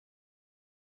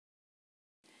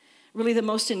Really, the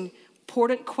most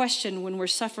important question when we're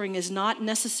suffering is not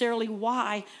necessarily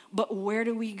why, but where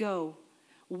do we go?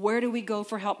 Where do we go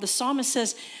for help? The psalmist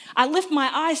says, I lift my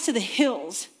eyes to the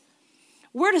hills.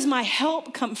 Where does my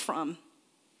help come from?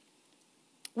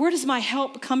 Where does my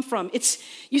help come from?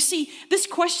 You see, this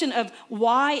question of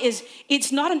why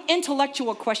it's not an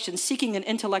intellectual question, seeking an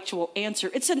intellectual answer.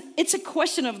 It's a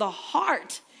question of the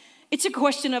heart. It's a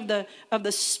question of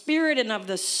the spirit and of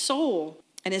the soul.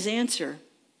 And his answer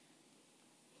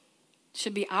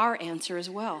should be our answer as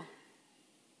well.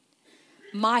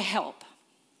 My help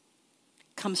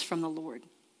comes from the Lord,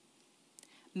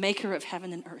 maker of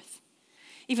heaven and earth.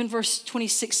 Even verse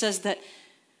 26 says that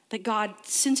God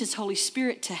sends his Holy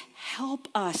Spirit to help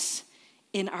us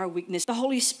in our weakness. The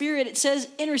Holy Spirit, it says,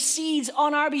 intercedes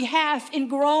on our behalf in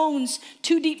groans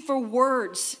too deep for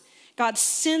words. God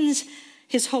sends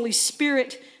his Holy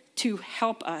Spirit to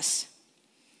help us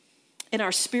in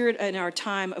our spirit, in our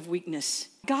time of weakness.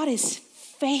 God is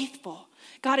faithful.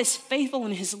 God is faithful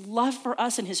in his love for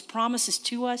us and his promises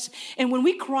to us. And when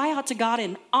we cry out to God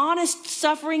in honest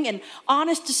suffering and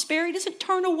honest despair, he doesn't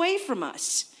turn away from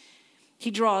us.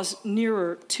 He draws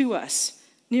nearer to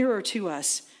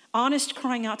us. Honest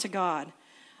crying out to God.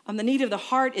 The need of the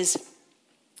heart is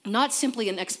not simply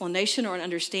an explanation or an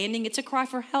understanding. It's a cry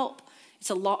for help. It's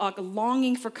a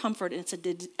longing for comfort, and it's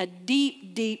a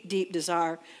deep, deep, deep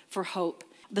desire for hope.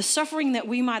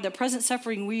 The present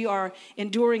suffering we are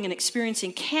enduring and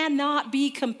experiencing cannot be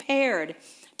compared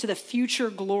to the future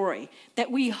glory that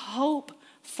we hope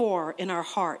for in our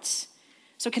hearts.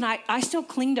 So can I still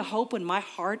cling to hope when my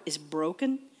heart is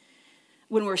broken?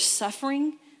 When we're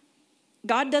suffering?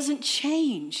 God doesn't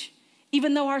change.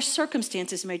 Even though our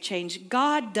circumstances may change,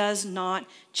 God does not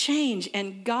change.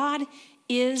 And God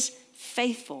is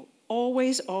faithful,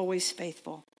 always, always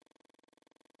faithful.